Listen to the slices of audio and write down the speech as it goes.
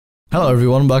Hello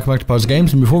everyone, welcome back to Parts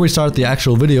Games, and before we start the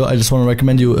actual video, I just want to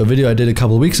recommend you a video I did a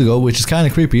couple of weeks ago, which is kind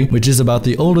of creepy, which is about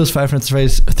the oldest Five Nights at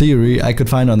Freddy's theory I could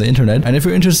find on the internet. And if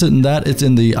you're interested in that, it's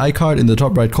in the iCard in the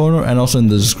top right corner and also in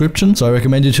the description. So I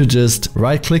recommend you to just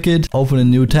right click it, open a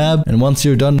new tab, and once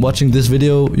you're done watching this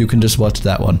video, you can just watch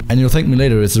that one. And you'll thank me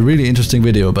later, it's a really interesting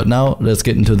video, but now let's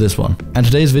get into this one. And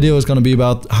today's video is going to be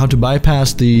about how to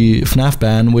bypass the Fnaf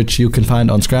ban, which you can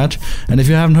find on Scratch. And if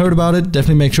you haven't heard about it,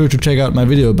 definitely make sure to check out my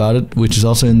video about it, which is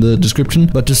also in the description.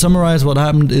 But to summarize, what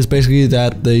happened is basically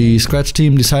that the Scratch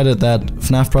team decided that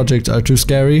FNAF projects are too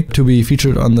scary to be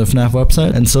featured on the FNAF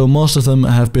website, and so most of them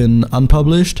have been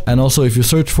unpublished. And also, if you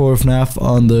search for FNAF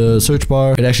on the search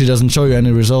bar, it actually doesn't show you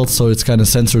any results, so it's kind of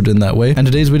censored in that way. And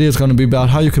today's video is going to be about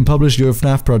how you can publish your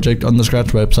FNAF project on the Scratch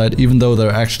website even though they're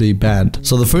actually banned.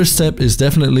 So the first step is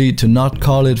definitely to not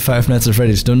call it Five Nights at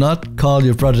Freddy's. Do not call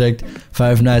your project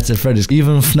Five Nights at Freddy's.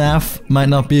 Even FNAF might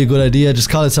not be a good idea, just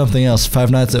call it something else.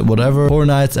 Five Nights at whatever, 4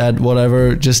 nights at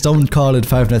whatever, just don't call it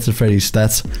Five Nights at Freddy's.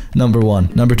 That's number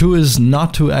one. Number two is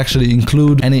not to actually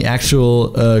include any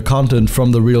actual content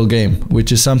from the real game,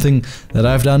 which is something that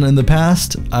I've done in the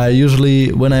past. I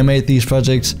usually, when I made these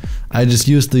projects, I just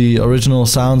used the original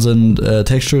sounds and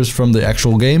textures from the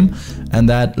actual game, and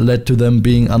that led to them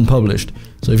being unpublished.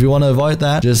 So if you want to avoid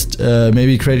that, just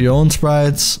maybe create your own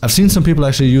sprites. I've seen some people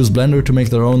actually use Blender to make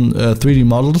their own 3D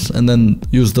models and then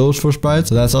use those for sprites.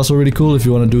 So that's also really cool if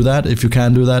you want to do that, if you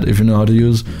can do that, if you know how to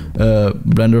use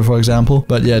Blender, for example.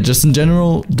 But yeah, just in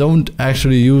general, don't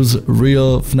actually use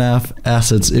real FNAF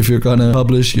assets if you're gonna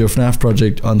publish your FNAF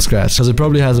project on Scratch, because it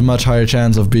probably has a much higher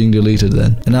chance of being deleted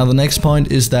then. And now the next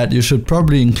point is that you should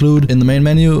probably include in the main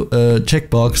menu a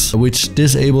checkbox which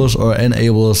disables or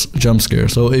enables jump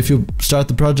scares. So if you start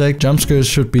the project, jump scares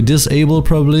should be disabled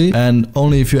probably, and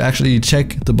only if you actually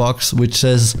check the box which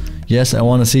says yes, I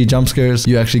want to see jump scares,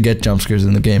 you actually get jump scares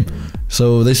in the game.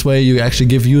 So this way you actually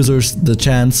give users the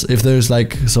chance, if there's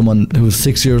like someone who's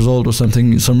 6 years old or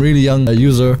something, some really young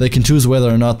user, they can choose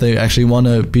whether or not they actually want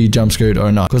to be jump scared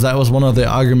or not. Because that was one of the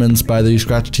arguments by the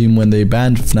Scratch team when they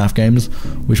banned FNAF games,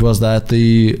 which was that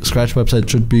the Scratch website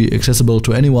should be accessible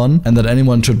to anyone and that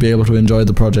anyone should be able to enjoy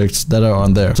the projects that are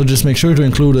on there. So just make sure to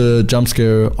include a jump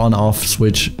scare on-off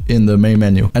switch in the main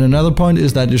menu. And another point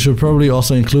is that you should probably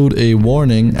also include a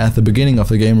warning at the beginning of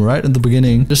the game, right at the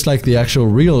beginning, just like the actual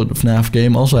real FNAF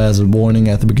game also has a warning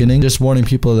at the beginning, just warning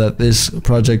people that this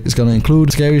project is going to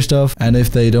include scary stuff, and if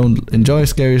they don't enjoy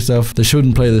scary stuff, they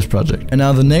shouldn't play this project. And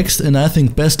now the next, and I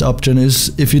think best option,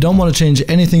 is if you don't want to change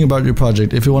anything about your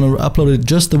project, if you want to upload it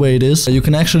just the way it is, you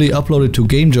can actually upload it to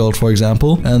GameJolt, for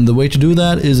example. And the way to do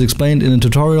that is explained in a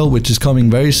tutorial which is coming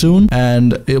very soon,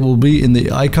 and it will be in the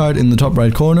iCard in the top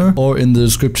right corner or in the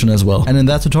description as well. And in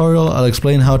that tutorial I'll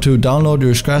explain how to download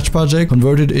your Scratch project,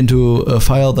 convert it into a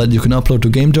file that you can upload to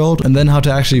GameJolt, and then how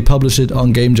to actually publish it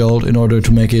on GameJolt in order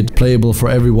to make it playable for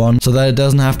everyone, so that it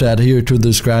doesn't have to adhere to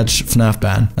the Scratch FNAF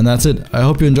ban. And that's it. I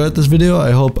hope you enjoyed this video.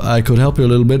 I hope I could help you a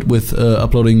little bit with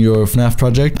uploading your FNAF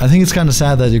project. I think it's kind of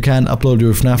sad that you can't upload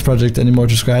your FNAF project anymore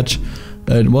to Scratch.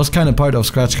 It was kind of part of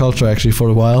Scratch culture actually for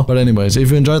a while. But anyways,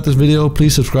 if you enjoyed this video,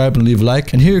 please subscribe and leave a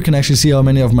like. And here you can actually see how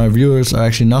many of my viewers are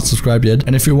actually not subscribed yet.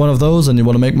 And if you're one of those and you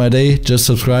want to make my day, just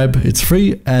subscribe. It's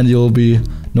free and you'll be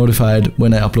notified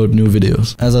when I upload new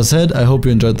videos. As I said, I hope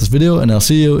you enjoyed this video, and I'll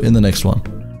see you in the next one.